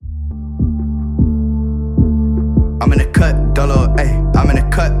cut, DOLO, ayy. I'm in the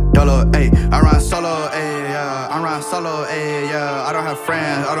cut, DOLO, ayy. I run solo, ayy, yeah. I run solo, ayy, yeah. I don't have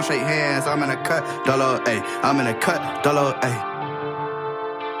friends, I don't shake hands. I'm in the cut, DOLO, ayy. I'm in the cut, DOLO, ayy.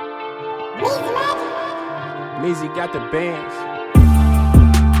 Meezy got the bands.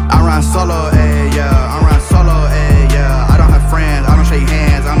 I run solo, ayy, yeah. I run solo, ayy, yeah. I don't have friends, I don't shake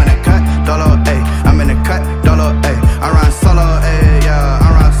hands. I'm in the cut, DOLO, ayy. I'm in the cut, DOLO, ayy. I run solo, ayy, yeah. I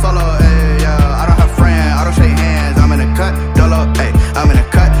run solo, ayy, yeah. I don't have friends, I don't shake hands. I'm in the cut, DOLO, ayy. I'm in the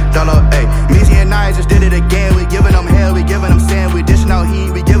cut, DOLO, ayy. Meezy and I just did it again. We giving them hell, we giving them sand. We dishing out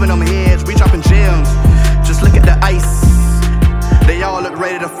heat, we giving them heads. We dropping gems. Just look at the ice. They all look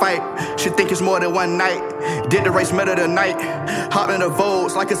ready to fight. She think it's more than one night. Did the race middle of the night. Hop in the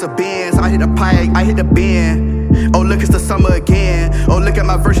Volts like it's a Benz. I hit the pike, I hit the bend. Oh, look, it's the summer again. Oh, look at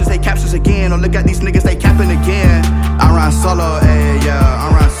my verses, they captions again. Oh, look at these niggas, they capping again. I run solo, ayy, yeah.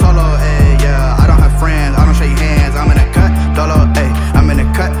 I run solo, ayy, yeah. I don't have friends, I don't shake hands. I'm in the cut, DOLO, ayy. I'm in the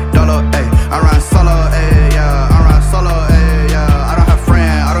cut, DOLO, ayy. I run solo, ayy, yeah. I run solo, ayy, yeah. I don't have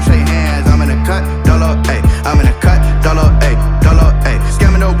friends, I don't shake hands. I'm in the cut, DOLO, ayy. I'm in the cut, DOLO, ayy. DOLO, ayy.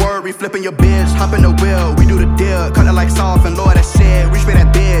 Scamming the word, we flipping your bitch. Hop in the wheel, we do the deal. Cut it like soft and lower that shit. Reach for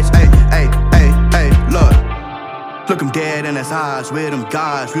that bitch, ayy, ayy, ayy, ayy. Look. Look him dead in his eyes, with them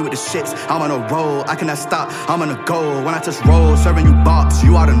guys, we with the shits. I'm on a roll, I cannot stop, I'm on a goal. When I touch roll, serving you box,